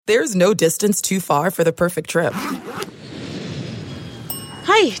There's no distance too far for the perfect trip.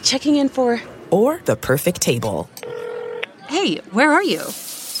 Hi, checking in for... Or the perfect table. Hey, where are you?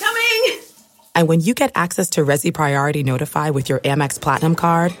 Coming! And when you get access to Resi Priority Notify with your Amex Platinum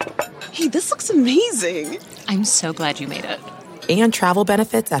card... Hey, this looks amazing. I'm so glad you made it. And travel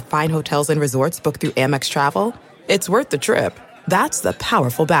benefits at fine hotels and resorts booked through Amex Travel, it's worth the trip. That's the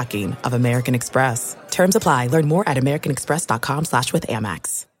powerful backing of American Express. Terms apply. Learn more at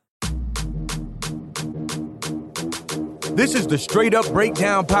americanexpress.com/withAmex. This is the Straight Up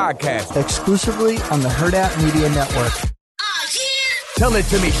Breakdown Podcast. Exclusively on the Herd App Media Network. Tell it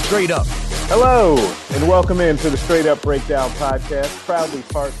to me straight up. Hello, and welcome into the Straight Up Breakdown Podcast, proudly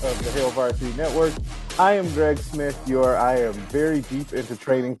part of the Hail Varsity Network. I am Greg Smith, I am very deep into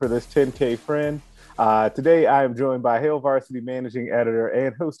training for this 10K friend. Today, I am joined by Hail Varsity Managing Editor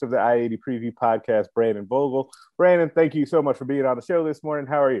and host of the I-80 Preview Podcast, Brandon Vogel. Brandon, thank you so much for being on the show this morning.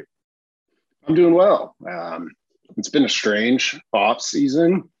 How are you? I'm doing well. It's been a strange off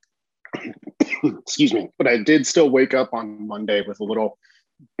season. Excuse me. But I did still wake up on Monday with a little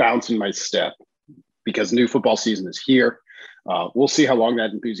bounce in my step because new football season is here. We'll see how long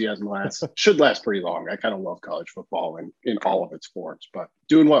that enthusiasm lasts. Should last pretty long. I kind of love college football in all of its forms, but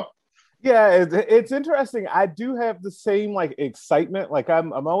doing well. Yeah, it's interesting. I do have the same excitement.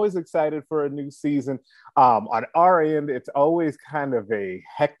 I'm always excited for a new season. On our end, it's always kind of a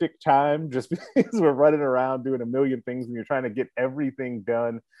hectic time just because we're running around doing a million things and you're trying to get everything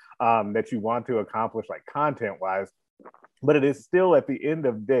done that you want to accomplish, content-wise. But it is still, at the end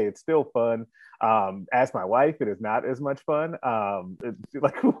of the day, it's still fun. Ask my wife, it is not as much fun.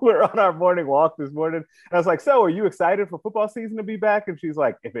 We're on our morning walk this morning, and I was like, "So, are you excited for football season to be back?" And she's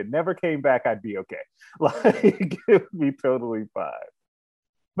like, "If it never came back, I'd be okay. It would be totally fine."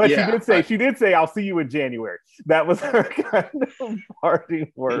 But yeah, she did say, "I'll see you in January." That was her kind of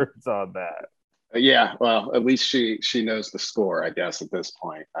parting words on that. Yeah, well, at least she knows the score, I guess, at this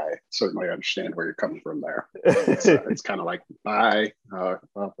point. I certainly understand where you're coming from there. It's kind of like, bye,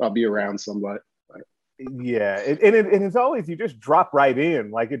 I'll be around somewhat. Yeah, and it's always, you just drop right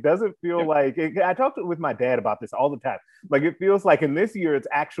in. It doesn't feel like, I talked with my dad about this all the time. It feels like in this year, it's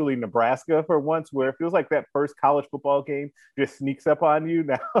actually Nebraska for once, where it feels like that first college football game just sneaks up on you.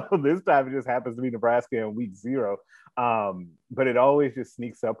 Now, this time it just happens to be Nebraska in week 0. But it always just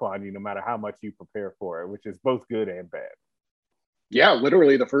sneaks up on you no matter how much you prepare for it, which is both good and bad. Yeah,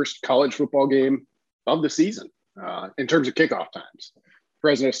 literally the first college football game of the season in terms of kickoff times.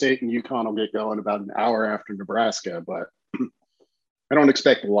 Fresno State and UConn will get going about an hour after Nebraska, but I don't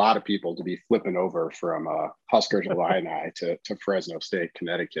expect a lot of people to be flipping over from Huskers Illini to Fresno State,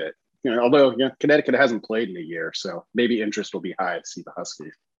 Connecticut. Although Connecticut hasn't played in a year, so maybe interest will be high to see the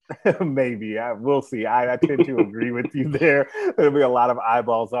Huskies. Maybe. We'll see. I tend to agree with you there. There'll be a lot of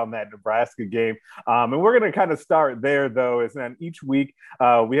eyeballs on that Nebraska game. And we're going to kind of start there, though. Is then each week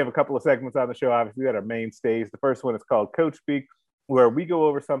we have a couple of segments on the show, obviously, that are mainstays. The first one is called Coach Speak, where we go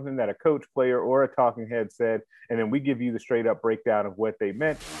over something that a coach, player, or a talking head said, and then we give you the straight-up breakdown of what they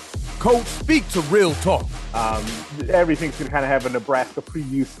meant. Coach Speak to Real Talk. Everything's going to kind of have a Nebraska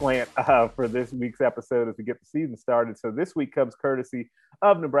preview slant for this week's episode as we get the season started. So this week comes courtesy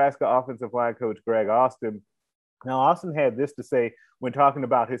of Nebraska offensive line coach Greg Austin. Now, Austin had this to say when talking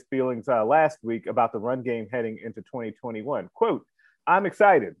about his feelings last week about the run game heading into 2021. Quote, "I'm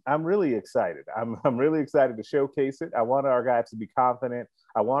excited. I'm really excited. I'm really excited to showcase it. I want our guys to be confident.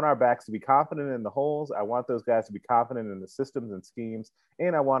 I want our backs to be confident in the holes. I want those guys to be confident in the systems and schemes.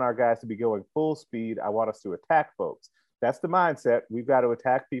 And I want our guys to be going full speed. I want us to attack folks. That's the mindset. We've got to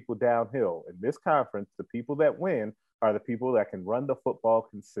attack people downhill. In this conference, the people that win are the people that can run the football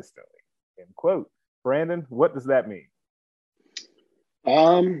consistently." End quote. Brandon, what does that mean?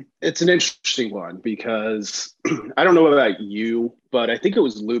 It's an interesting one because I don't know about you, but I think it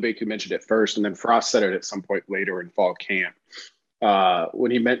was Lubick who mentioned it first, and then Frost said it at some point later in fall camp.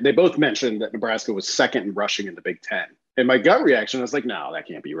 When they both mentioned that Nebraska was second in rushing in the Big Ten. And my gut reaction was like, no, that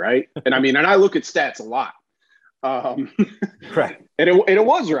can't be right. And I look at stats a lot. Right. And it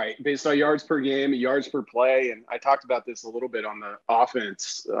was right based on yards per game, yards per play. And I talked about this a little bit on the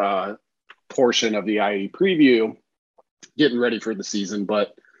offense portion of the IE preview, getting ready for the season.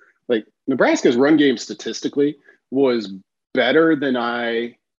 But Nebraska's run game statistically was better than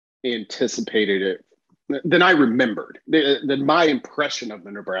I anticipated it, than I remembered, than my impression of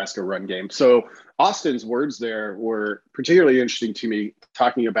the Nebraska run game. So Austin's words there were particularly interesting to me,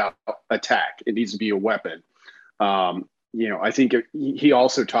 talking about attack. It needs to be a weapon. I think he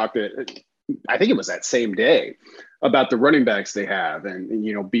also talked I think it was that same day, about the running backs they have and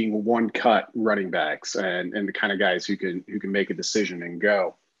being one cut running backs and the kind of guys who can make a decision and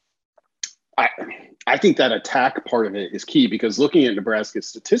go. I think that attack part of it is key because looking at Nebraska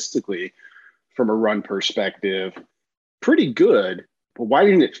statistically from a run perspective, pretty good, but why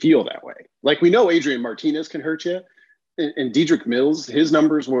didn't it feel that way? Like we know Adrian Martinez can hurt you. And Dedrick Mills, his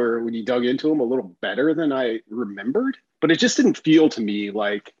numbers were, when you dug into them, a little better than I remembered. But it just didn't feel to me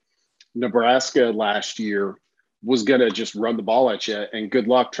like Nebraska last year was going to just run the ball at you and good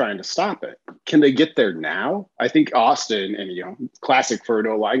luck trying to stop it. Can they get there now? I think Austin, and classic for an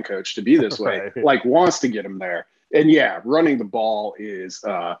O-line coach to be this way, like wants to get him there. And yeah, running the ball is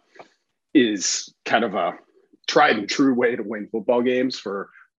kind of a tried and true way to win football games for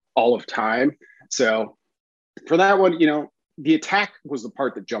all of time. So for that one, the attack was the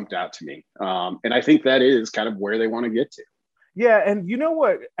part that jumped out to me. And I think that is kind of where they want to get to. Yeah, and you know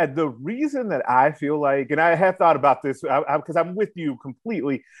what? The reason that I feel like, and I have thought about this because I'm with you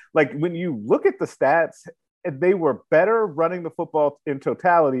completely, like when you look at the stats, they were better running the football in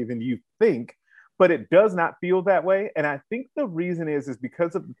totality than you think, but it does not feel that way. And I think the reason is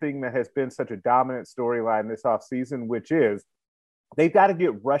because of the thing that has been such a dominant storyline this offseason, which is they've got to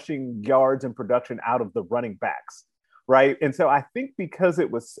get rushing yards and production out of the running backs. Right. And so I think because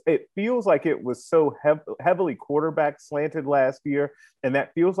it feels like it was so heavily quarterback slanted last year, and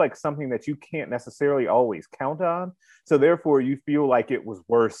that feels like something that you can't necessarily always count on. So therefore, you feel like it was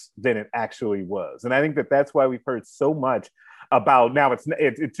worse than it actually was. And I think that that's why we've heard so much about, now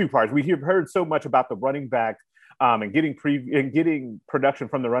it's two parts. We have heard so much about the running back and getting production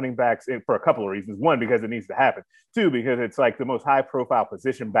from the running backs for a couple of reasons. One, because it needs to happen. Two, because it's like the most high profile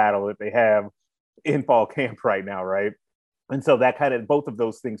position battle that they have in fall camp right now, right? And so that kind of, both of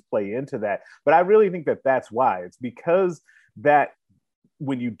those things play into that. But I really think that that's why. It's because that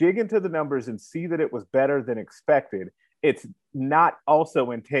when you dig into the numbers and see that it was better than expected, it's not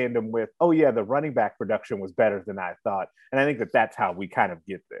also in tandem with, oh yeah, the running back production was better than I thought. And I think that that's how we kind of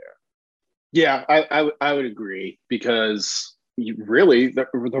get there. Yeah, I would agree because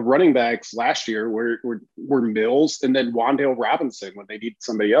the running backs last year were Mills and then Wan'Dale Robinson when they needed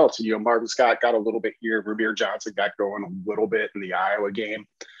somebody else. And, Marvin Scott got a little bit here. Rahmir Johnson got going a little bit in the Iowa game.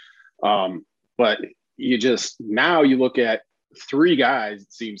 But now you look at three guys,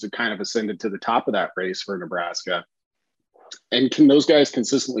 it seems to kind of ascended to the top of that race for Nebraska. And can those guys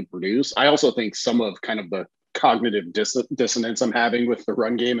consistently produce? I also think some of kind of the cognitive dissonance I'm having with the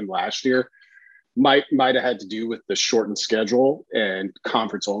run game in last year might have had to do with the shortened schedule and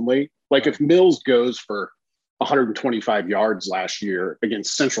conference only. Like if Mills goes for 125 yards last year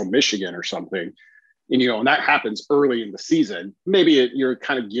against Central Michigan or something, and that happens early in the season, maybe you're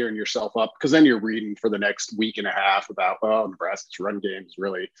kind of gearing yourself up because then you're reading for the next week and a half about, Nebraska's run game is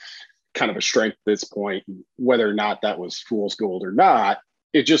really kind of a strength at this point. Whether or not that was fool's gold or not,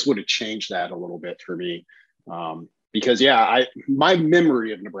 it just would have changed that a little bit for me. Because my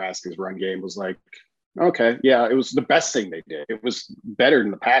memory of Nebraska's run game was like, okay, yeah, it was the best thing they did. It was better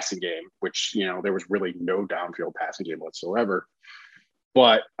than the passing game, which, there was really no downfield passing game whatsoever.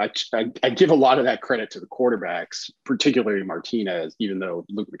 But I give a lot of that credit to the quarterbacks, particularly Martinez, even though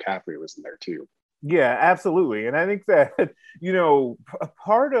Luke McCaffrey was in there too. Yeah, absolutely. And I think that, a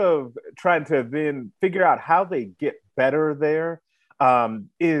part of trying to then figure out how they get better there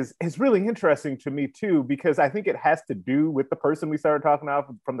is really interesting to me too, because I think it has to do with the person we started talking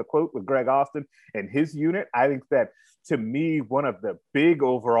about from the quote with Greg Austin and his unit. I think that to me, one of the big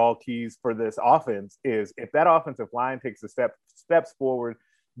overall keys for this offense is if that offensive line takes steps forward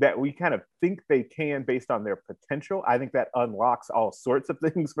that we kind of think they can based on their potential, I think that unlocks all sorts of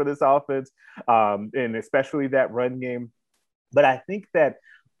things for this offense, and especially that run game. But I think that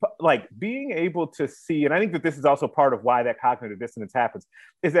like being able to see, and I think that this is also part of why that cognitive dissonance happens,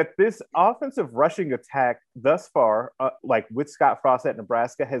 is that this offensive rushing attack thus far, like with Scott Frost at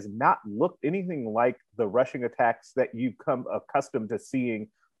Nebraska, has not looked anything like the rushing attacks that you've come accustomed to seeing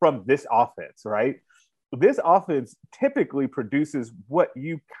from this offense, right? This offense typically produces what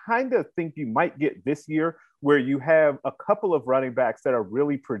you kind of think you might get this year, where you have a couple of running backs that are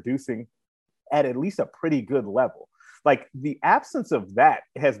really producing at least a pretty good level. Like the absence of that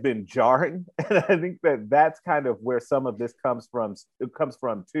has been jarring. And I think that that's kind of where some of this comes from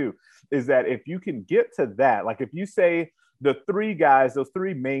too, is that if you can get to that, like if you say the those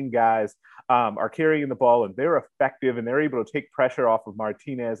three main guys are carrying the ball and they're effective and they're able to take pressure off of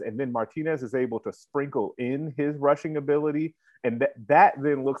Martinez, and then Martinez is able to sprinkle in his rushing ability, and that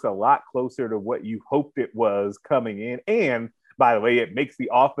then looks a lot closer to what you hoped it was coming in. And by the way, it makes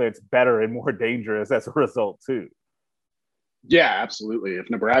the offense better and more dangerous as a result too. Yeah, absolutely.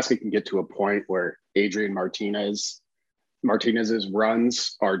 If Nebraska can get to a point where Adrian Martinez's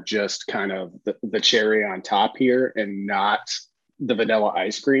runs are just kind of the cherry on top here and not the vanilla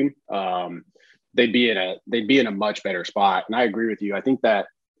ice cream, they'd be in a much better spot. And I agree with you. I think that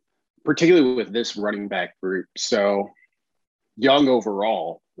particularly with this running back group, so young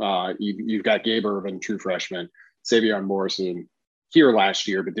overall, you've got Gabe Ervin, true freshman, Savion Morrison here last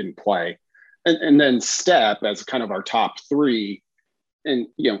year, but didn't play. And then Stepp as kind of our top three. And,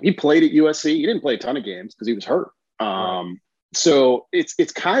 he played at USC. He didn't play a ton of games because he was hurt. So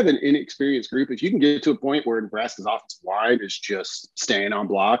it's kind of an inexperienced group. If you can get to a point where Nebraska's offensive line is just staying on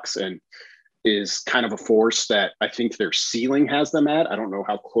blocks and is kind of a force that I think their ceiling has them at. I don't know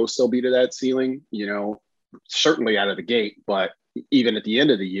how close they'll be to that ceiling, certainly out of the gate, but even at the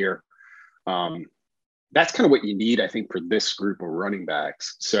end of the year, that's kind of what you need, I think, for this group of running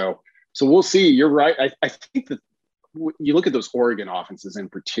backs. So we'll see. You're right. I think that you look at those Oregon offenses in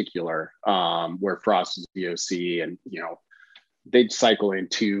particular, where Frost is the OC and, they'd cycle in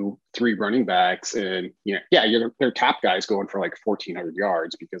 2-3 running backs and, their top guys going for like 1,400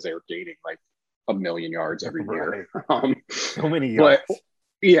 yards because they were gaining like 1 million yards every year. So many yards.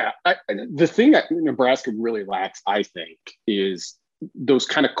 But the thing that Nebraska really lacks, I think, is those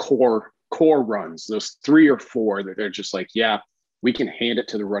kind of core runs, those 3 or 4 that they're just like, we can hand it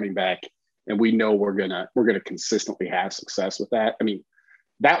to the running back and we know we're gonna consistently have success with that. I mean,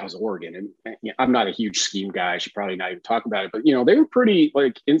 that was Oregon, and I'm not a huge scheme guy. I should probably not even talk about it, but they were pretty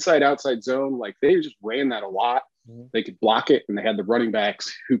like inside outside zone. Like they just ran that a lot. They could block it, and they had the running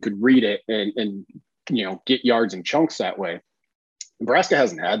backs who could read it and get yards in chunks that way. Nebraska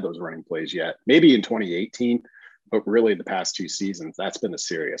hasn't had those running plays yet. Maybe in 2018, but really the past 2 seasons, that's been a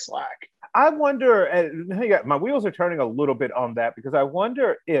serious lack. I wonder, and my wheels are turning a little bit on that because I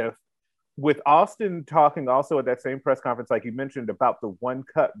wonder if, with Austin talking also at that same press conference, like you mentioned about the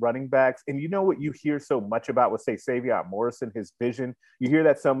one-cut running backs, and what you hear so much about with, say, Savion Morrison, his vision, you hear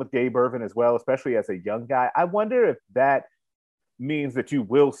that some with Gabe Ervin as well, especially as a young guy. I wonder if that means that you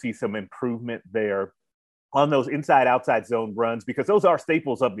will see some improvement there on those inside-outside zone runs, because those are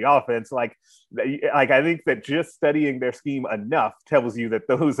staples of the offense. Like I think that just studying their scheme enough tells you that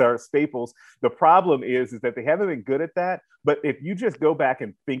those are staples. The problem is that they haven't been good at that. But if you just go back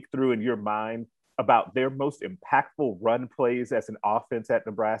and think through in your mind about their most impactful run plays as an offense at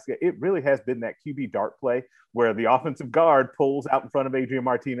Nebraska, it really has been that QB dart play where the offensive guard pulls out in front of Adrian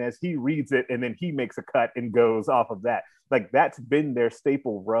Martinez, he reads it, and then he makes a cut and goes off of that. Like that's been their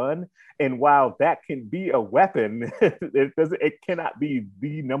staple run. And while that can be a weapon, it cannot be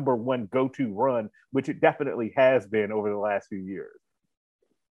the number one go-to run, which it definitely has been over the last few years.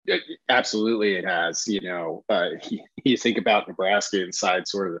 Absolutely, it has. You think about Nebraska inside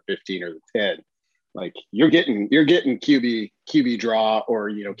sort of the 15 or the 10. Like you're getting QB draw or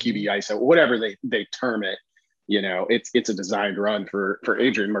QB ISO, whatever they term it. It's a designed run for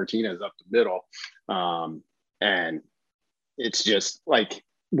Adrian Martinez up the middle, and it's just like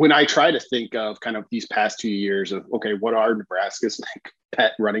when I try to think of kind of these past 2 years of what are Nebraska's like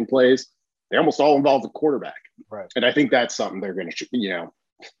pet running plays, they almost all involve the quarterback, right? And I think that's something they're going to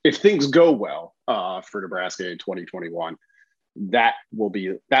if things go well for Nebraska in 2021. That will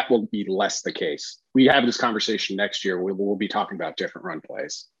be less the case. We have this conversation next year. We'll be talking about different run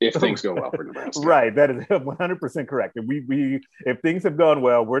plays if things go well for Nebraska. Right, that is 100% correct. And we if things have gone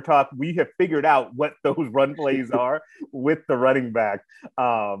well, we have figured out what those run plays are with the running back,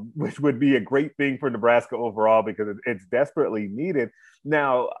 which would be a great thing for Nebraska overall because it's desperately needed.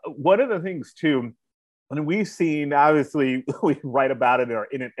 Now, one of the things too, and we've seen, obviously, we write about it and are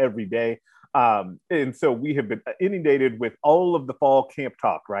in it every day. And so we have been inundated with all of the fall camp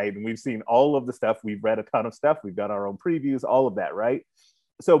talk, right? And we've seen all of the stuff. We've read a ton of stuff. We've done our own previews, all of that, right?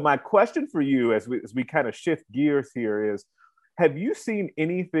 So my question for you as we kind of shift gears here is, have you seen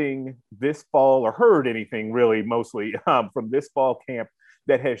anything this fall or heard anything really mostly from this fall camp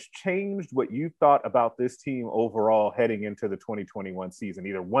that has changed what you thought about this team overall heading into the 2021 season,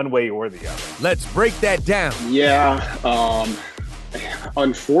 either one way or the other? Let's break that down. Yeah.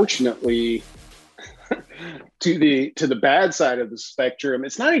 Unfortunately, to the bad side of the spectrum,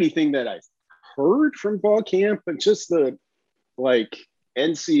 it's not anything that I've heard from fall camp, but just the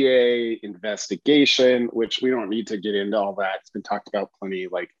NCAA investigation, which we don't need to get into all that. It's been talked about plenty.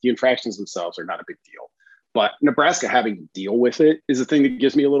 Like the infractions themselves are not a big deal, but Nebraska having to deal with it is the thing that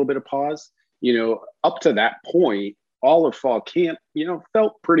gives me a little bit of pause. Up to that point, all of fall camp,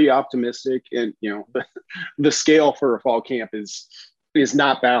 felt pretty optimistic, and the scale for a fall camp is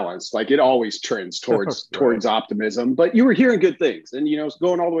not balanced. Like it always trends towards Right. towards optimism. But you were hearing good things, and it's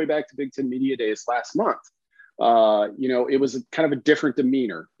going all the way back to Big Ten Media Days last month. It was kind of a different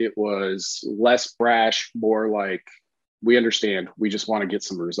demeanor. It was less brash, more like we understand. We just want to get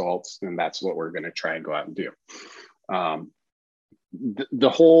some results, and that's what we're going to try and go out and do. the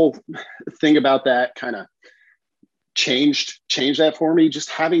whole thing about that kind of changed that for me, just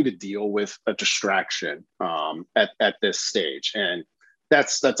having to deal with a distraction at this stage. And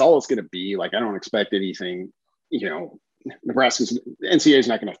that's all it's going to be. Like, I don't expect anything, NCAA is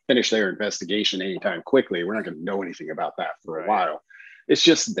not going to finish their investigation anytime quickly. We're not going to know anything about that for a while. It's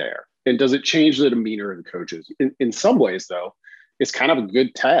just there. And does it change the demeanor of the coaches? In some ways, though, it's kind of a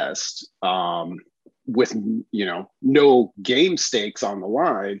good test with, no game stakes on the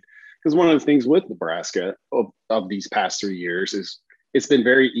line. Because one of the things with Nebraska of these past 3 years is it's been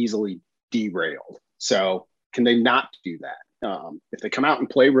very easily derailed. So can they not do that? If they come out and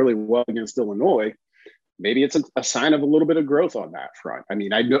play really well against Illinois, maybe it's a sign of a little bit of growth on that front. I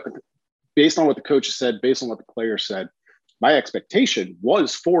mean, I know based on what the coaches said, based on what the players said, my expectation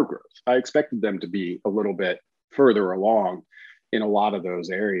was for growth. I expected them to be a little bit further along in a lot of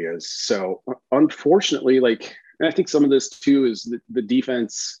those areas. So unfortunately, and I think some of this too is the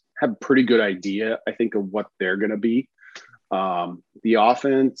defense have a pretty good idea, I think, of what they're going to be. The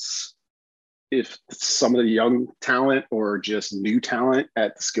offense, if some of the young talent or just new talent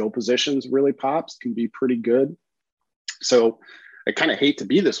at the skill positions really pops, can be pretty good. So I kind of hate to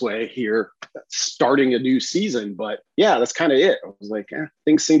be this way here, starting a new season, but yeah, that's kind of it. I was like,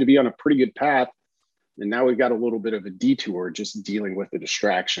 things seem to be on a pretty good path. And now we've got a little bit of a detour just dealing with the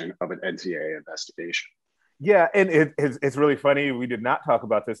distraction of an NCAA investigation. Yeah, and it's really funny. We did not talk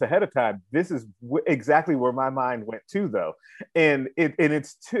about this ahead of time. This is exactly where my mind went to, though, and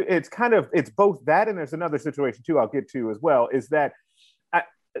it's both that, and there's another situation too I'll get to as well. Is that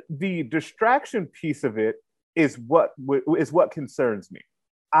the distraction piece of it is what concerns me.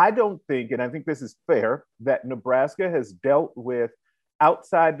 I don't think, and I think this is fair, that Nebraska has dealt with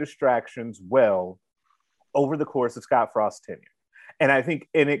outside distractions well over the course of Scott Frost's tenure. And I think,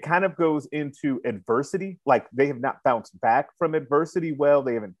 and it kind of goes into adversity, like they have not bounced back from adversity well.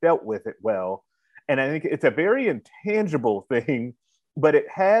 They haven't dealt with it well. And I think it's a very intangible thing, but it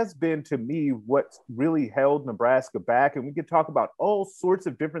has been, to me, what's really held Nebraska back. And we could talk about all sorts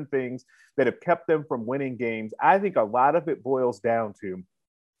of different things that have kept them from winning games. I think a lot of it boils down to,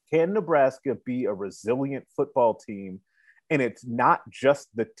 can Nebraska be a resilient football team? And it's not just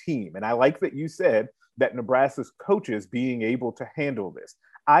the team. And I like that you said that Nebraska's coaches being able to handle this.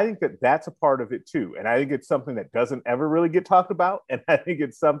 I think that that's a part of it too. And I think it's something that doesn't ever really get talked about. And I think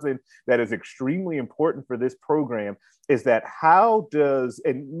it's something that is extremely important for this program, is that how does,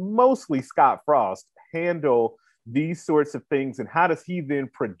 and mostly Scott Frost, handle these sorts of things, and how does he then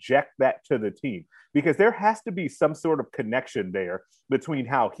project that to the team? Because there has to be some sort of connection there between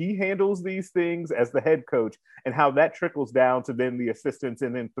how he handles these things as the head coach and how that trickles down to then the assistants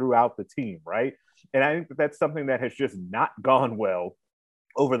and then throughout the team, right? And I think that that's something that has just not gone well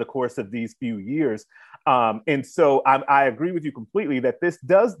over the course of these few years. And so I agree with you completely that this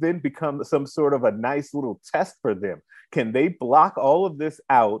does then become some sort of a nice little test for them. Can they block all of this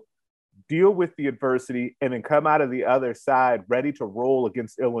out, deal with the adversity, and then come out of the other side ready to roll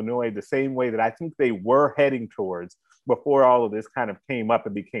against Illinois the same way that I think they were heading towards before all of this kind of came up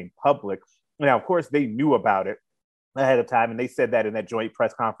and became public? Now, of course, they knew about it ahead of time, and they said that in that joint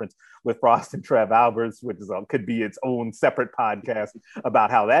press conference with Frost and Trev Alberts, which could be its own separate podcast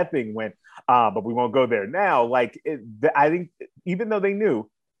about how that thing went, but we won't go there now. I think even though they knew,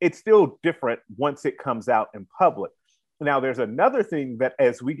 it's still different once it comes out in public. Now, there's another thing that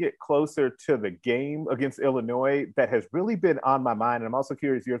as we get closer to the game against Illinois that has really been on my mind, and I'm also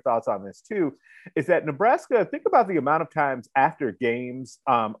curious your thoughts on this too, is that Nebraska, think about the amount of times after games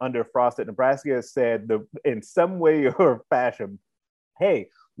under Frost that Nebraska has said in some way or fashion, hey,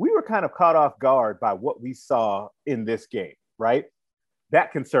 we were kind of caught off guard by what we saw in this game, right?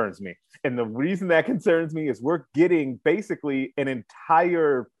 That concerns me. And the reason that concerns me is we're getting basically an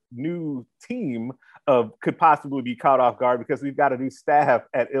entire new team could possibly be caught off guard because we've got a new staff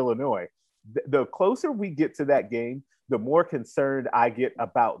at Illinois. The closer we get to that game, the more concerned I get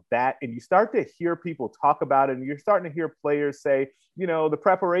about that. And you start to hear people talk about it, and you're starting to hear players say, the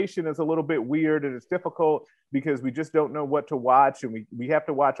preparation is a little bit weird and it's difficult because we just don't know what to watch, and we have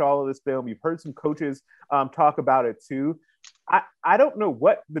to watch all of this film. You've heard some coaches talk about it too. I don't know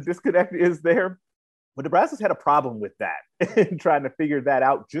what the disconnect is there, but Nebraska's had a problem with that and trying to figure that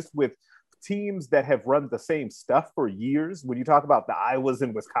out just with teams that have run the same stuff for years. When you talk about the Iowas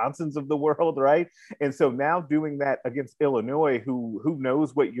and Wisconsins of the world, right? And so now doing that against Illinois, who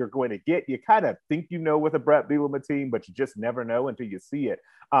knows what you're going to get. You kind of think with a Brett Bielema team, but you just never know until you see it.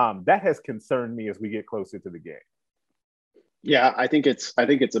 That has concerned me as we get closer to the game. Yeah, I think it's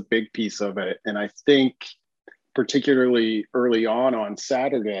a big piece of it. And I think particularly early on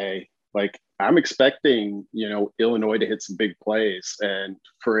Saturday, I'm expecting, Illinois to hit some big plays and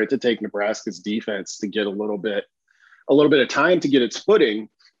for it to take Nebraska's defense to get a little bit of time to get its footing,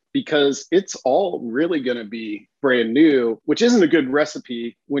 because it's all really going to be brand new, which isn't a good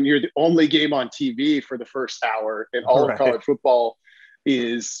recipe when you're the only game on TV for the first hour and all of college football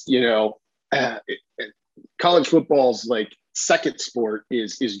is, college football's like second sport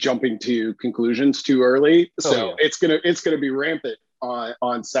is jumping to conclusions too early. So it's gonna be rampant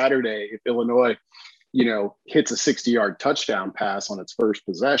on Saturday if Illinois, hits a 60-yard touchdown pass on its first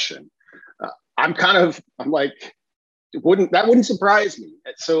possession. I'm like, that wouldn't surprise me.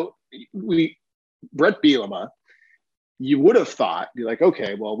 So Brett Bielema, you would have thought, be like,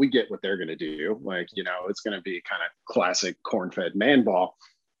 okay, well, we get what they're going to do. Like, it's going to be kind of classic corn-fed man ball.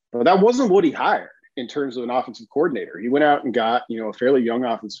 But that wasn't what he hired in terms of an offensive coordinator. He went out and got, a fairly young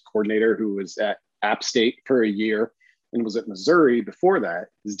offensive coordinator who was at App State for a year and was at Missouri before that.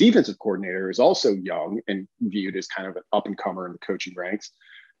 His defensive coordinator is also young and viewed as kind of an up-and-comer in the coaching ranks,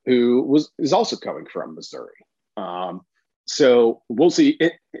 who is also coming from Missouri. So we'll see.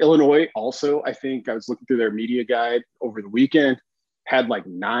 Illinois also, I think I was looking through their media guide over the weekend, had like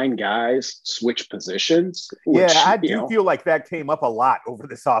 9 guys switch positions. Which, I do feel like that came up a lot over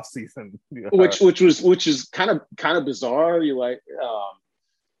this offseason. Which is kind of bizarre. You like,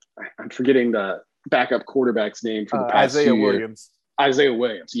 I'm forgetting the backup quarterback's name for the past Isaiah Williams. Isaiah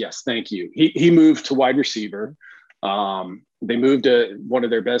Williams. Yes, thank you. He moved to wide receiver. They moved one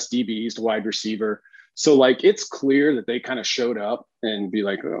of their best DBs to wide receiver. So like, it's clear that they kind of showed up and be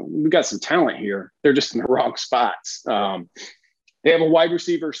like, oh, we got some talent here. They're just in the wrong spots. They have a wide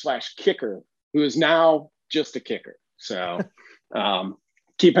receiver / kicker who is now just a kicker. So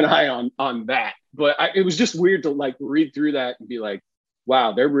keep an eye on that. But it was just weird to like read through that and be like,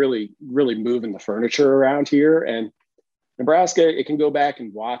 wow, they're really, really moving the furniture around here. And Nebraska, it can go back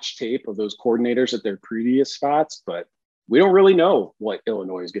and watch tape of those coordinators at their previous spots, but we don't really know what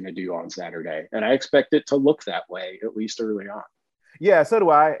Illinois is going to do on Saturday. And I expect it to look that way, at least early on. Yeah, so do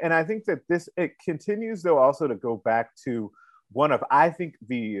I. And I think that it continues, though, also to go back to one of, I think,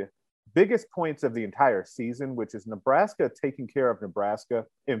 the biggest points of the entire season, which is Nebraska taking care of Nebraska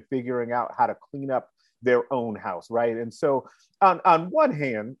and figuring out how to clean up their own house, right? And so on one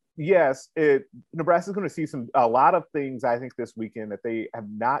hand, yes, Nebraska's going to see a lot of things, I think, this weekend that they have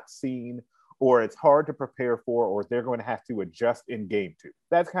not seen, or it's hard to prepare for, or they're going to have to adjust in game to.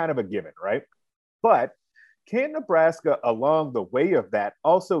 That's kind of a given, right? But can Nebraska, along the way of that,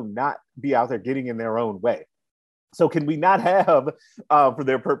 also not be out there getting in their own way? So can we not have, for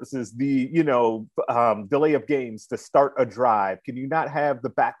their purposes, the delay of games to start a drive? Can you not have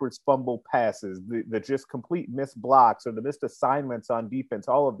the backwards fumble passes, the just complete missed blocks or the missed assignments on defense,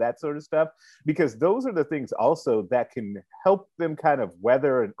 all of that sort of stuff? Because those are the things also that can help them kind of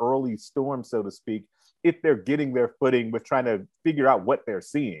weather an early storm, so to speak, if they're getting their footing with trying to figure out what they're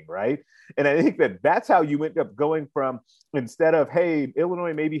seeing, right? And I think that's how you end up going from, instead of, hey,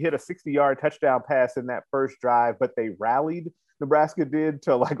 Illinois maybe hit a 60-yard touchdown pass in that first drive, but they rallied, Nebraska did,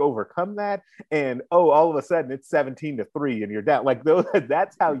 to like overcome that. And, all of a sudden it's 17-3 and you're down. Like,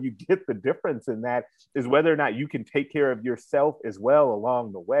 that's how you get the difference in that, is whether or not you can take care of yourself as well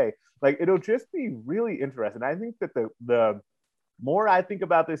along the way. Like, it'll just be really interesting. I think that the more I think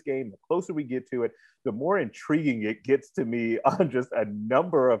about this game, the closer we get to it, the more intriguing it gets to me on just a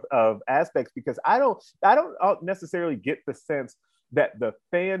number of aspects, because I don't necessarily get the sense that the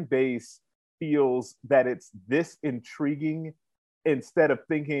fan base feels that it's this intriguing, instead of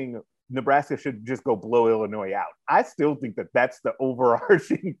thinking Nebraska should just go blow Illinois out. I still think that that's the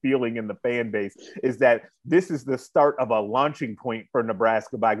overarching feeling in the fan base, is that this is the start of a launching point for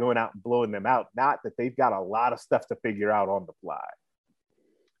Nebraska by going out and blowing them out, not that they've got a lot of stuff to figure out on the fly.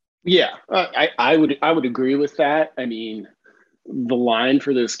 Yeah, I would agree with that. I mean, the line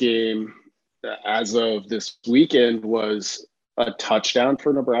for this game as of this weekend was a touchdown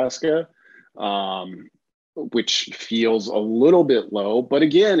for Nebraska, which feels a little bit low. But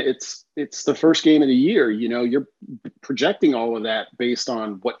again, it's the first game of the year. You're projecting all of that based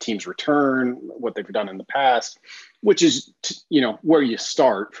on what teams return, what they've done in the past, which is, where you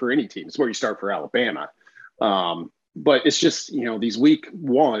start for any team. It's where you start for Alabama. But it's just, these week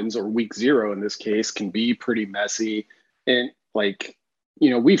ones, or week 0 in this case, can be pretty messy. And like,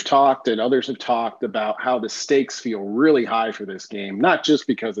 we've talked and others have talked about how the stakes feel really high for this game, not just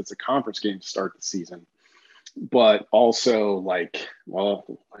because it's a conference game to start the season, but also like,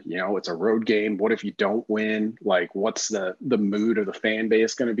 well, it's a road game. What if you don't win? Like, what's the mood of the fan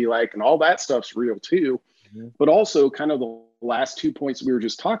base going to be like? And all that stuff's real too. Mm-hmm. But also kind of the last 2 points we were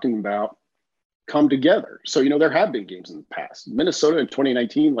just talking about come together. So, there have been games in the past. Minnesota in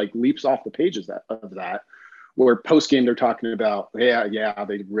 2019, leaps off the pages of that, where post-game they're talking about, yeah,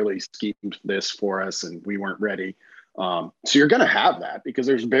 they really schemed this for us and we weren't ready. So you're going to have that because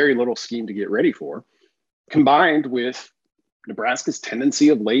there's very little scheme to get ready for, combined with Nebraska's tendency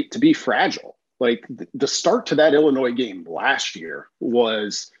of late to be fragile. The start to that Illinois game last year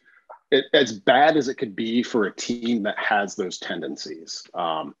was as bad as it could be for a team that has those tendencies.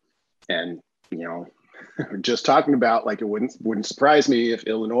 And just talking about, it wouldn't surprise me if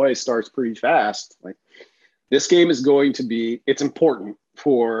Illinois starts pretty fast. This game is going to be, it's important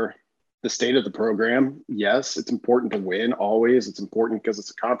for the state of the program. Yes, it's important to win always. It's important because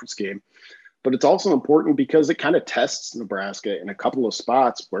it's a conference game, but it's also important because it kind of tests Nebraska in a couple of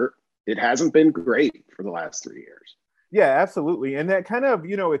spots where it hasn't been great for the last 3 years. Yeah, absolutely. And that kind of,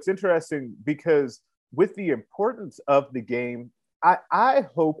 it's interesting because with the importance of the game, I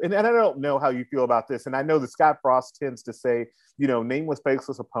hope, and I don't know how you feel about this, and I know that Scott Frost tends to say, nameless,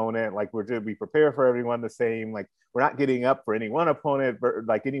 faceless opponent, we prepare for everyone the same, we're not getting up for any one opponent,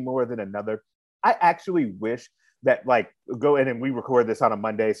 any more than another. I actually wish that go in, and we record this on a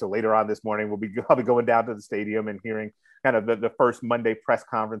Monday, so later on this morning, we'll be probably going down to the stadium and hearing kind of the first Monday press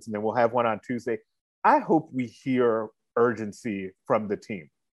conference, and then we'll have one on Tuesday. I hope we hear urgency from the team.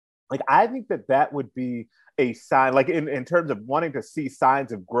 I think that would be a sign, in terms of wanting to see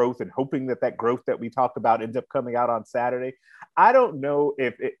signs of growth and hoping that growth that we talked about ends up coming out on Saturday. I don't know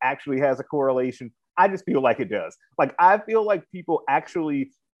if it actually has a correlation. I just feel like it does. I feel like people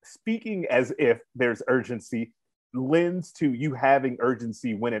actually speaking as if there's urgency lends to you having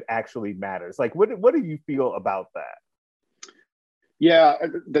urgency when it actually matters. What do you feel about that? Yeah,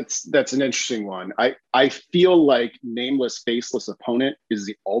 that's an interesting one. I feel like nameless, faceless opponent is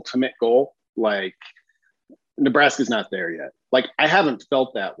the ultimate goal. Nebraska's not there yet. I haven't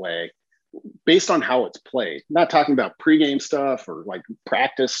felt that way based on how it's played. Not talking about pregame stuff or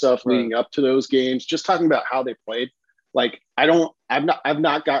practice stuff leading up to those games, just talking about how they played. I've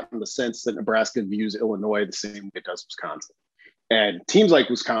not gotten the sense that Nebraska views Illinois the same way it does Wisconsin. And teams like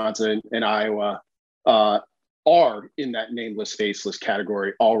Wisconsin and Iowa are in that nameless, faceless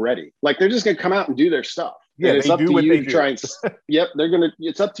category already. They're just going to come out and do their stuff. Yeah, it's up to you to try and. Yep,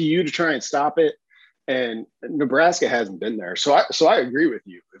 it's up to you to try and stop it. And Nebraska hasn't been there, so I agree with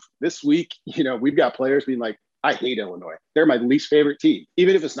you. If this week, we've got players being like, I hate Illinois. They're my least favorite team,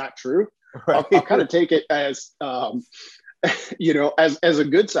 even if it's not true. Right. I'll kind of take it as, as a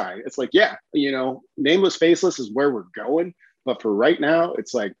good sign. It's nameless, faceless is where we're going. But for right now,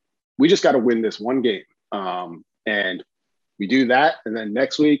 it's we just got to win this one game. And we do that. And then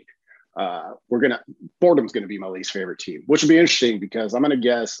next week, Fordham's going to be my least favorite team, which will be interesting because I'm going to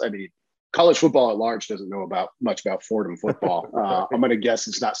guess, college football at large doesn't know much about Fordham football. I'm going to guess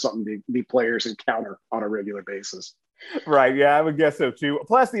it's not something the players encounter on a regular basis. Right. Yeah, I would guess so too.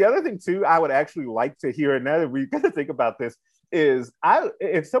 Plus, the other thing too, I would actually like to hear, and now that we got to think about this, is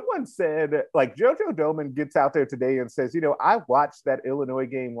if someone said, JoJo Domann gets out there today and says, I watched that Illinois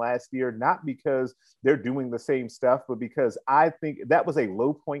game last year, not because they're doing the same stuff, but because I think that was a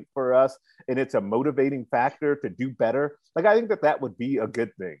low point for us and it's a motivating factor to do better. I think that would be a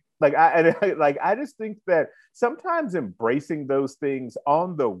good thing. I just think that sometimes embracing those things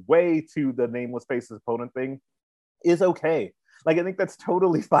on the way to the nameless faceless opponent thing is okay. I think that's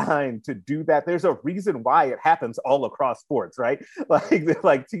totally fine to do that. There's a reason why it happens all across sports, right?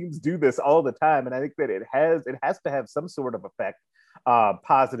 Teams do this all the time. And I think that it has to have some sort of effect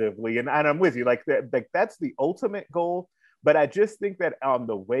positively. And I'm with you, that's the ultimate goal. But I just think that on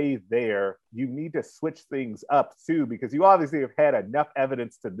the way there, you need to switch things up too, because you obviously have had enough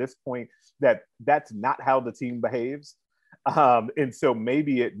evidence to this point that that's not how the team behaves. And so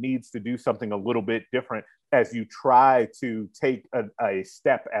maybe it needs to do something a little bit different as you try to take a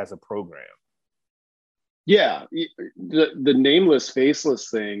step as a program. Yeah, the nameless, faceless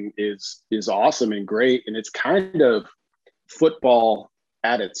thing is awesome and great. And it's kind of football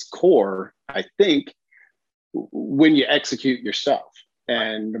at its core, I think, when you execute your stuff.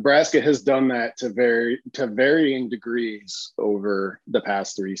 And Nebraska has done that to varying degrees over the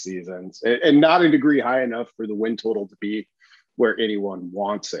past 3 seasons, and not a degree high enough for the win total to be where anyone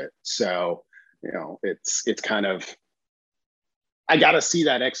wants it. So, it's kind of, I got to see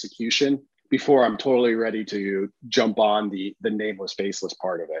that execution before I'm totally ready to jump on the nameless, faceless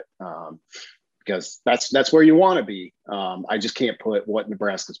part of it. Because that's where you want to be. I just can't put what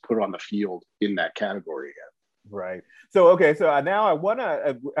Nebraska's put on the field in that category yet. Right. So, okay. So now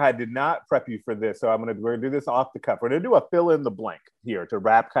I did not prep you for this. So we're going to do this off the cuff. We're going to do a fill in the blank here to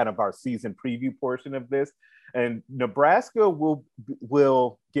wrap kind of our season preview portion of this. And Nebraska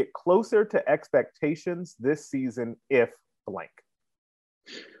will get closer to expectations this season if blank.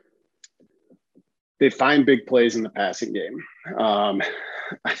 They find big plays in the passing game. I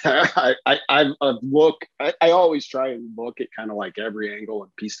always try and look at kind of like every angle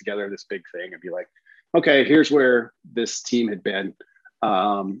and piece together this big thing and be like, okay, here's where this team had been.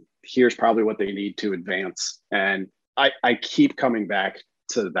 Here's probably what they need to advance. And I keep coming back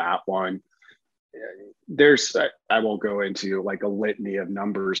to that one. I won't go into like a litany of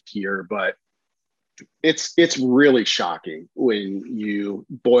numbers here, but it's really shocking when you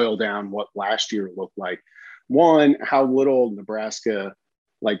boil down what last year looked like. One, how little Nebraska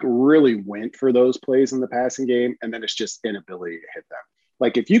like really went for those plays in the passing game, and then it's just inability to hit them.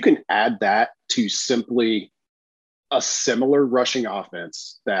 Like if you can add that to simply a similar rushing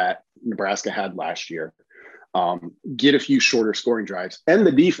offense that Nebraska had last year, get a few shorter scoring drives, and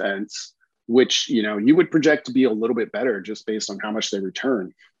the defense, which you would project to be a little bit better just based on how much they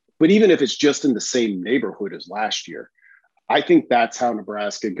return. But even if it's just in the same neighborhood as last year, I think that's how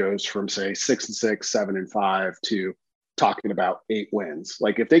Nebraska goes from, say, 6-6, 7-5 to talking about 8 wins.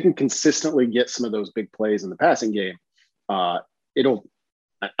 Like if they can consistently get some of those big plays in the passing game, I don't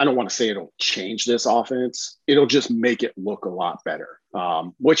want to say it'll change this offense. It'll just make it look a lot better.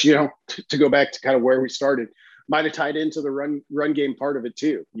 Which, to go back to kind of where we started, might have tied into the run game part of it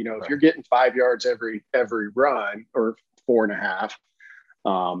too. If you're getting 5 yards every run or 4.5,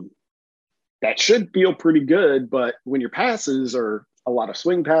 that should feel pretty good. But when your passes are a lot of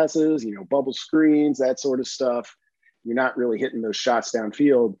swing passes, bubble screens, that sort of stuff, you're not really hitting those shots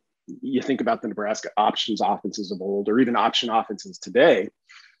downfield. You think about the Nebraska options offenses of old, or even option offenses today.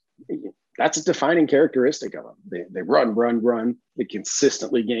 That's a defining characteristic of them. They run. They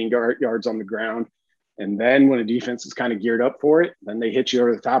consistently gain yards on the ground. And then when a defense is kind of geared up for it, then they hit you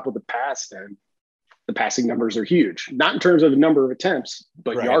over the top with the pass, and the passing numbers are huge. Not in terms of the number of attempts,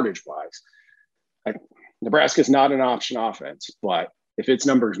 but yardage wise. Nebraska's not an option offense, but if its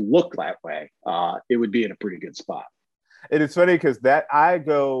numbers look that way, it would be in a pretty good spot. And it's funny because that I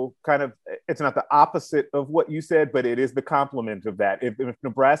go kind of, it's not the opposite of what you said, but it is the complement of that. If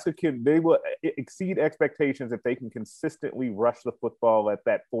Nebraska they will exceed expectations if they can consistently rush the football at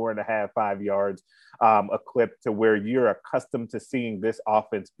that 4.5, 5 yards a clip to where you're accustomed to seeing this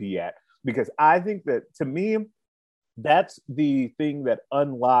offense be at. Because I think that, to me, that's the thing that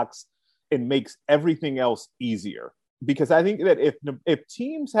unlocks and makes everything else easier. Because I think that if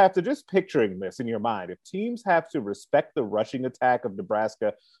teams have to, just picturing this in your mind, if teams have to respect the rushing attack of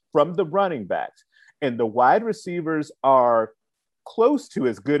Nebraska from the running backs, and the wide receivers are close to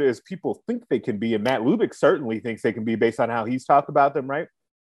as good as people think they can be, and Matt Lubick certainly thinks they can be based on how he's talked about them, right?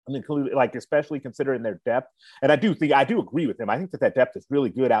 I mean, like especially considering their depth. And I do agree with him. I think that depth is really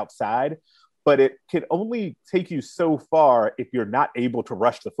good outside, but it can only take you so far if you're not able to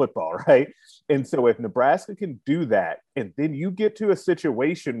rush the football, right? And so if Nebraska can do that, and then you get to a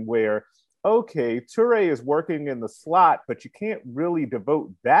situation where, okay, Toure is working in the slot, but you can't really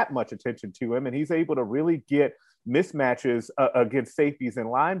devote that much attention to him, and he's able to really get mismatches against safeties and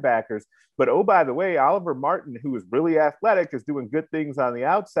linebackers. But oh, by the way, Oliver Martin, who is really athletic, is doing good things on the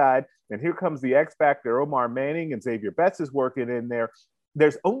outside. And here comes the X factor, Omar Manning, and Xavier Betts is working in there.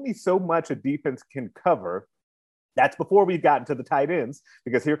 There's only so much a defense can cover. That's before we've gotten to the tight ends,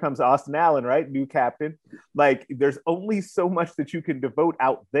 because here comes Austin Allen, right? New captain. Like, there's only so much that you can devote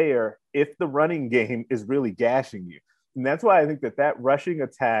out there if the running game is really gashing you. And that's why I think that rushing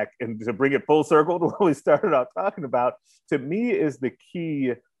attack, and to bring it full circle to what we started out talking about, to me is the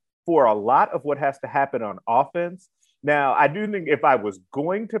key for a lot of what has to happen on offense. Now, I do think if I was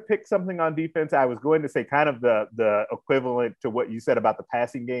going to pick something on defense, I was going to say kind of the equivalent to what you said about the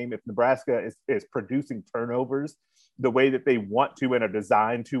passing game. If Nebraska is producing turnovers the way that they want to and are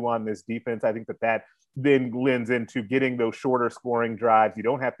designed to on this defense, I think that then lends into getting those shorter scoring drives. You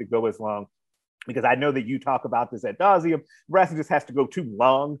don't have to go as long, because I know that you talk about this ad nauseum. Nebraska just has to go too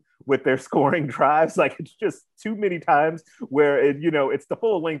long with their scoring drives. Like, it's just too many times where it's the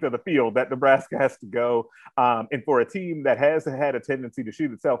full length of the field that Nebraska has to go. And for a team that has had a tendency to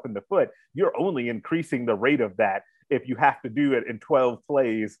shoot itself in the foot, you're only increasing the rate of that if you have to do it in 12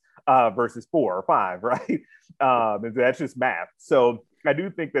 plays versus 4 or 5, right? And that's just math. So I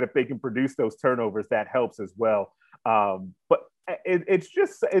do think that if they can produce those turnovers, that helps as well. But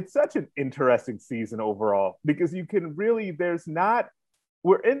it's such an interesting season overall, because you can really,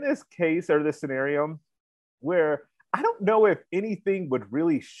 we're in this case or this scenario where I don't know if anything would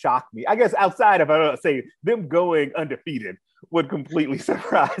really shock me. I guess outside of, I don't know, say, them going undefeated would completely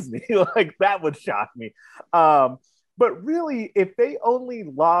surprise me. Like, that would shock me. But really, if they only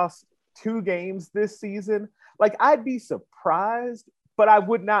lost 2 games this season, like, I'd be surprised, but I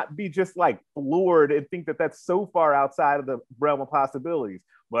would not be just like floored and think that that's so far outside of the realm of possibilities.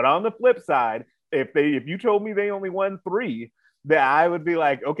 But on the flip side, if you told me they only won 3, that I would be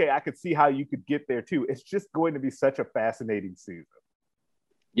like, okay, I could see how you could get there too. It's just going to be such a fascinating season.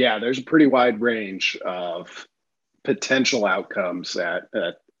 Yeah, there's a pretty wide range of potential outcomes at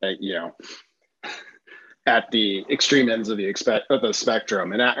the extreme ends of the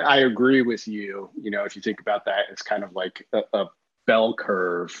spectrum. And I agree with you. If you think about that, it's kind of like a bell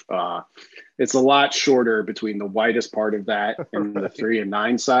curve. It's a lot shorter between the widest part of that and the 3 and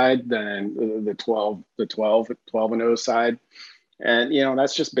 9 side than the 12 and 0 side. And,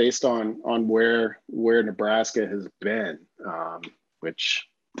 that's just based on where Nebraska has been, which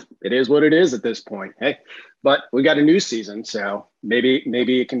it is what it is at this point. Hey, but we got a new season, so maybe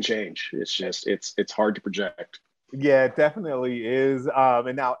it can change. It's just, it's hard to project. Yeah, it definitely is.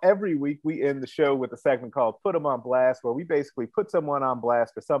 And now every week we end the show with a segment called Put Them on Blast, where we basically put someone on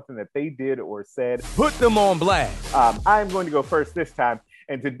blast for something that they did or said. Put them on blast. I'm going to go first this time.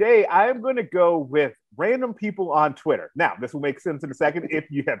 And today I am going to go with random people on Twitter. Now, this will make sense in a second if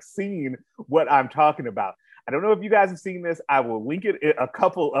you have seen what I'm talking about. I don't know if you guys have seen this. I will link a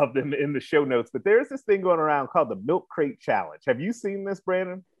couple of them in the show notes, but there's this thing going around called the Milk Crate Challenge. Have you seen this,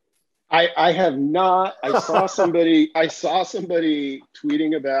 Brandon? I have not. I saw somebody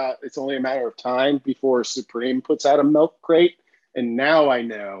tweeting about it's only a matter of time before Supreme puts out a milk crate. And now I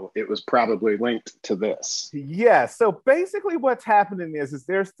know it was probably linked to this. Yeah. So basically what's happening is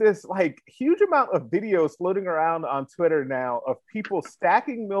there's this like huge amount of videos floating around on Twitter now of people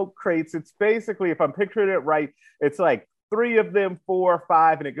stacking milk crates. It's basically, if I'm picturing it right, it's like 3 of them, 4,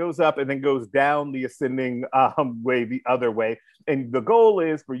 5, and it goes up and then goes down the ascending way the other way. And the goal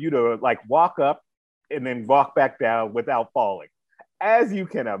is for you to like walk up and then walk back down without falling. As you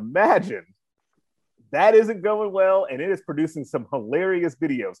can imagine, that isn't going well, and it is producing some hilarious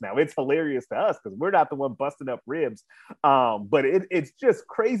videos. Now, it's hilarious to us because we're not the one busting up ribs, but it's just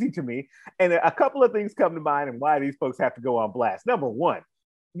crazy to me. And a couple of things come to mind and why these folks have to go on blast. Number one,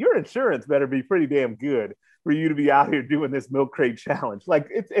 your insurance better be pretty damn good for you to be out here doing this milk crate challenge. Like,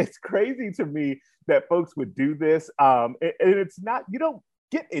 it's crazy to me that folks would do this. And it's not, you don't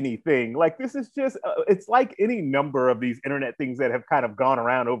get anything. Like, this is just, it's like any number of these internet things that have kind of gone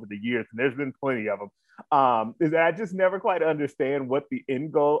around over the years, and there's been plenty of them. Is that I just never quite understand what the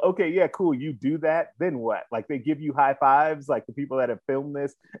end goal. Okay, yeah, cool. You do that, then what? Like, they give you high fives, like the people that have filmed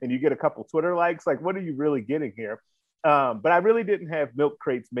this, and you get a couple Twitter likes. Like, what are you really getting here? But I really didn't have milk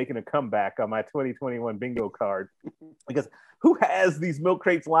crates making a comeback on my 2021 bingo card because who has these milk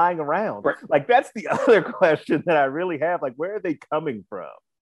crates lying around? Right. Like, that's the other question that I really have. Like, where are they coming from?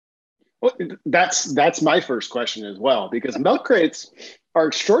 Well, that's my first question as well, because milk crates are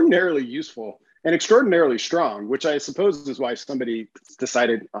extraordinarily useful and extraordinarily strong, which I suppose is why somebody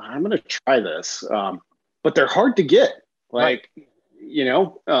decided, I'm going to try this. But they're hard to get. Like, right.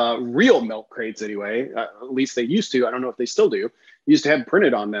 Real milk crates anyway, at least they used to. I don't know if they still do. Used to have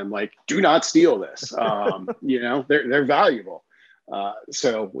printed on them, like, do not steal this. They're valuable.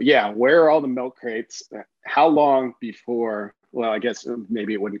 So yeah, where are all the milk crates? How long before, well, I guess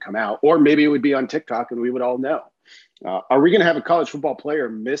maybe it wouldn't come out, or maybe it would be on TikTok and we would all know. Are we going to have a college football player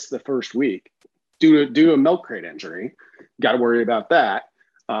miss the first week due to a milk crate injury? Got to worry about that.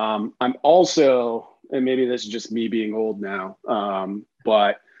 I'm also, and maybe this is just me being old now,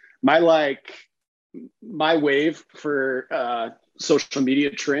 but my wave for social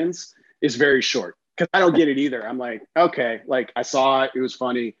media trends is very short because I don't get it either. I'm like, okay, like I saw it was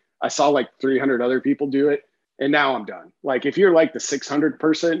funny. I saw like 300 other people do it, and now I'm done. Like, if you're like the 600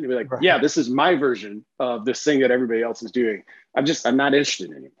 person, you'll be like, right. Yeah, this is my version of this thing that everybody else is doing. I'm not interested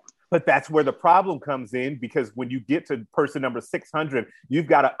anymore. But that's where the problem comes in, because when you get to person number 600, you've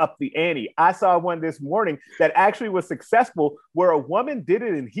got to up the ante. I saw one this morning that actually was successful, where a woman did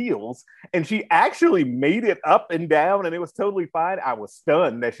it in heels and she actually made it up and down and it was totally fine. I was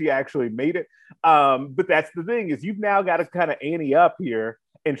stunned that she actually made it. But that's the thing, is you've now got to kind of ante up here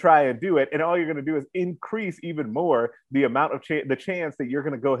and try and do it. And all you're going to do is increase even more the amount of the chance that you're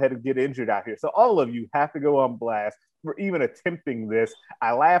going to go ahead and get injured out here. So all of you have to go on blast for even attempting this.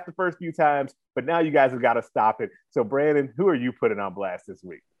 I laughed the first few times, but now you guys have got to stop it. So Brandon, who are you putting on blast this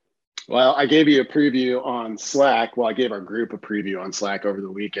week? Well, I gave you a preview on Slack. Well, I gave our group a preview on Slack over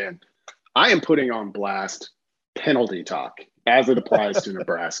the weekend. I am putting on blast penalty talk as it applies to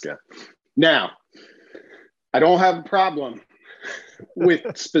Nebraska. Now, I don't have a problem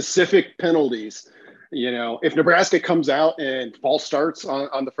with specific penalties. You know, if Nebraska comes out and false starts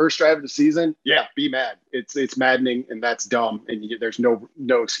on the first drive of the season, yeah, be mad. It's maddening, and that's dumb, and there's no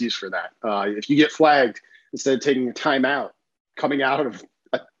excuse for that. If you get flagged instead of taking a timeout, coming out of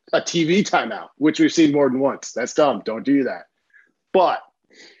a TV timeout, which we've seen more than once, that's dumb. Don't do that. But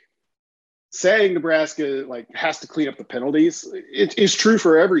saying Nebraska has to clean up the penalties, it is true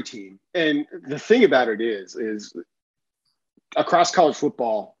for every team. And the thing about it is across college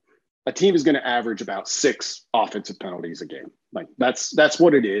football, a team is going to average about 6 offensive penalties a game. That's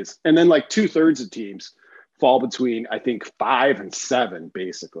what it is. And then 2/3 of teams fall between, I think, 5 and 7,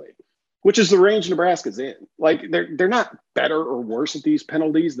 basically, which is the range Nebraska's in. They're not better or worse at these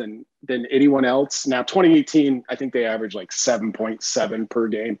penalties than anyone else. Now, 2018, I think they averaged 7.7 per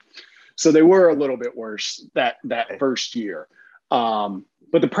game. So they were a little bit worse that first year.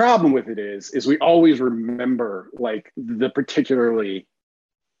 But the problem with it is we always remember the particularly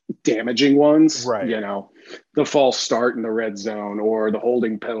damaging ones, right? You know, the false start in the red zone or the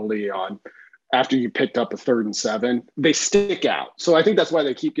holding penalty on after you picked up a 3rd and 7. They stick out. So I think that's why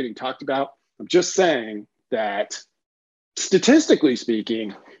they keep getting talked about. I'm just saying that statistically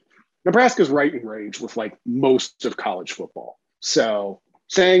speaking, Nebraska's right in range with most of college football. So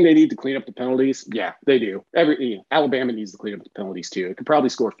saying they need to clean up the penalties, yeah, they do. Alabama needs to clean up the penalties too. It could probably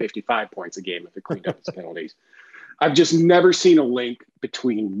score 55 points a game if it cleaned up its penalties. I've just never seen a link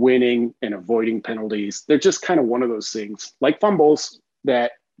between winning and avoiding penalties. They're just kind of one of those things, like fumbles,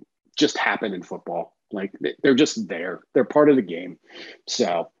 that just happen in football. They're just there. They're part of the game.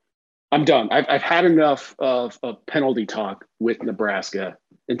 So I'm done. I've had enough of penalty talk with Nebraska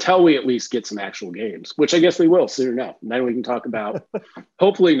until we at least get some actual games, which I guess we will soon enough. And then we can talk about,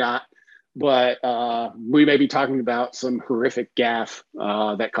 hopefully not, but we may be talking about some horrific gaffe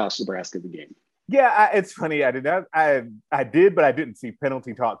that cost Nebraska the game. Yeah, it's funny. I did, but I didn't see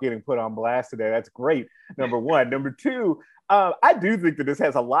penalty talk getting put on blast today. That's great. Number one. Number two, I do think that this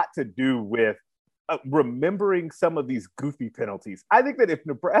has a lot to do with remembering some of these goofy penalties. I think that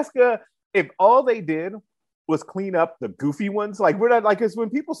if all they did was clean up the goofy ones, we're not because when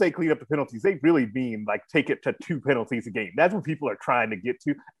people say clean up the penalties, they really mean take it to 2 penalties a game. That's what people are trying to get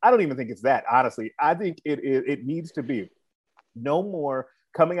to. I don't even think it's that, honestly. I think it needs to be no more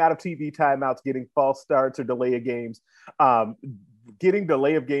coming out of TV timeouts, getting false starts or delay of games, getting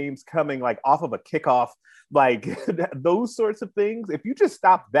delay of games coming off of a kickoff, those sorts of things. If you just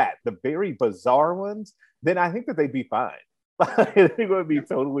stop that, the very bizarre ones, then I think that they'd be fine. I think it would be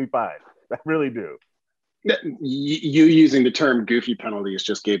totally fine. I really do. You using the term goofy penalties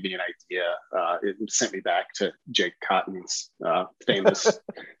just gave me an idea. It sent me back to Jake Cotton's famous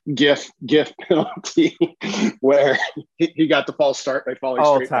GIF penalty where he got the false start by falling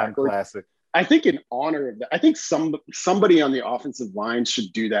straight backwards. Classic. I think in honor of that, I think somebody on the offensive line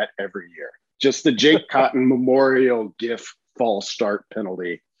should do that every year. Just the Jake Cotton Memorial GIF false start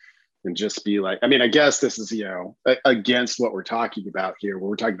penalty. And just be I guess this is, against what we're talking about here, where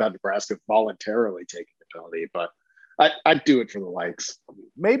we're talking about Nebraska voluntarily taking the penalty, but I'd do it for the likes.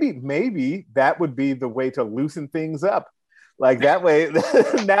 Maybe that would be the way to loosen things up. That way,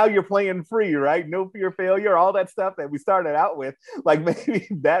 now you're playing free, right? No fear failure, all that stuff that we started out with. Maybe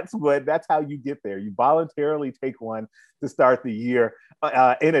that's how you get there. You voluntarily take one to start the year,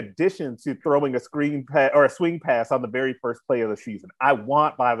 in addition to throwing a screen pass or a swing pass on the very first play of the season. I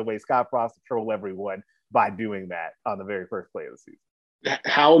want, by the way, Scott Frost to troll everyone by doing that on the very first play of the season.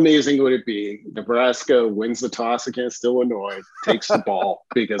 How amazing would it be? Nebraska wins the toss against Illinois, takes the ball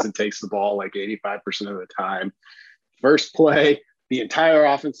because it takes the ball 85% of the time. First play, the entire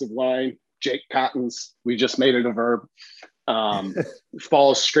offensive line, Jake Cotton's, we just made it a verb,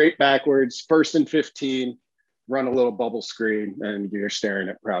 falls straight backwards, 1st and 15, run a little bubble screen, and you're staring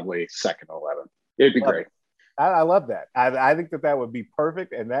at probably 2nd and 11. It'd be great. I love that. I think that would be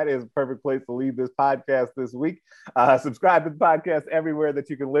perfect, and that is a perfect place to leave this podcast this week. Subscribe to the podcast everywhere that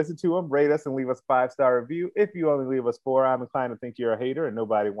you can listen to them. Rate us and leave us a 5-star review. If you only leave us 4, I'm inclined to think you're a hater, and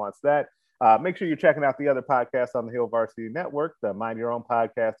nobody wants that. Make sure you're checking out the other podcasts on the Hill Varsity Network. The Mind Your Own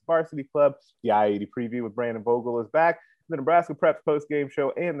podcast, Varsity Club, the I-80 Preview with Brandon Vogel is back, the Nebraska Preps post-game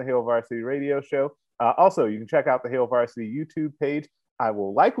show, and the Hill Varsity Radio Show. Also, you can check out the Hill Varsity YouTube page. I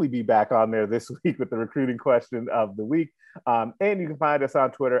will likely be back on there this week with the recruiting question of the week. And you can find us on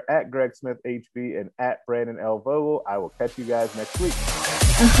Twitter at Greg Smith HB and at Brandon L. Vogel. I will catch you guys next week.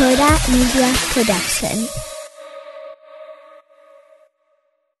 A Huda Media Production.